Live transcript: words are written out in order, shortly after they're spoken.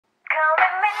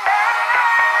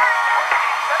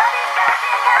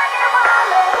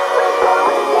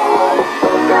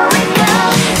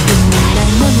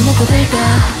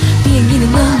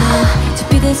비행기는 너무 저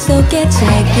빛 속에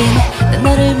check-in 난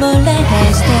너를 몰래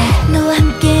hashtag 너와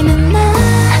함께면 나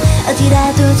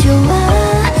어디라도 좋아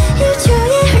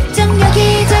일주일 훌쩍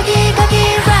여기저기 거기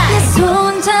right 내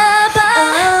손 잡아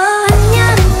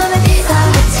한여름 밤에 비가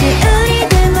같이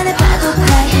우리들만의 파도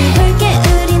타기 볼게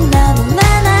우린 너무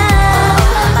많아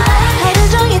하루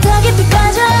종일 더 깊이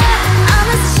빠져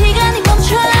어느새 시간이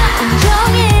멈춰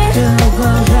온종일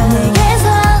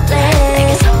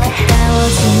내게 설레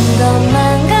가까워진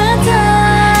것만 같아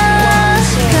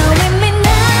Come with me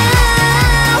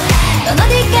now 넌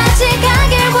어디까지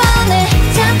가길 원해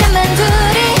잠깐만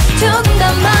둘이 조금 더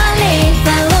멀리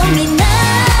Follow me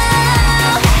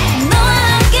now 너와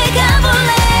함께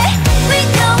가볼래 We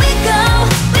go, we go,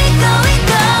 we go, we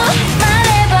go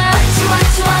말해봐 What you want,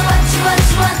 what you want, what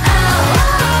you want, oh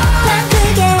난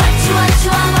그게 What you want,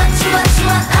 you want, what you want, you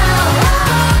want, oh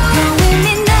Come with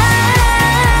me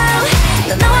now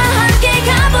넌 나와 함께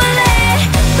가볼래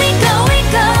We go, we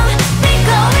go, we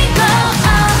go, we go,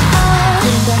 oh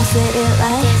빈방 city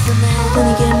life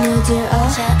분위기에 물들어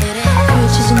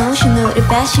펼쳐진 ocean 우리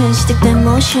passion 시작된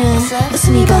motion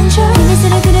웃음이 번져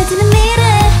미소를 그려지는 미래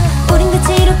우린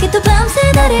같이 이렇게 또 밤새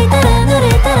너를 따라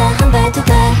한 발 두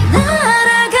발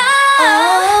날아가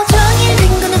종일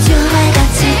빈곤한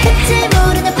주말같이 끝을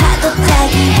모르는 파도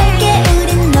타기 함께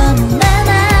우린 너무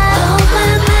많아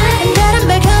다른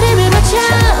발걸음을 맞춰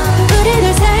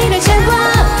우리들 사이를 채워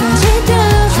지도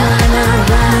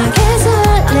내게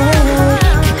설레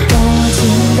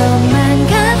가까워진 것만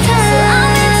같아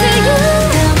I'm into you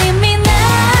Come with me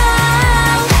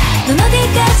now 넌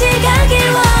어디까지 가길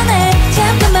원해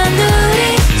잠깐만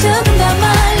우리 조금 더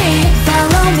멀리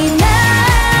Follow me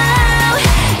now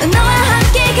넌 나와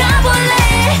함께 가볼래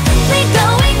We go,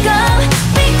 we go,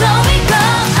 we go, we go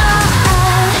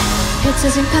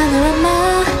펼쳐진 파노라마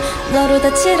너로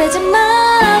다 칠해진 맘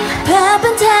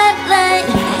바쁜 timeline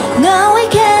No we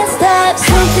can't stop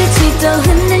손끝이 또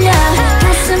흔들려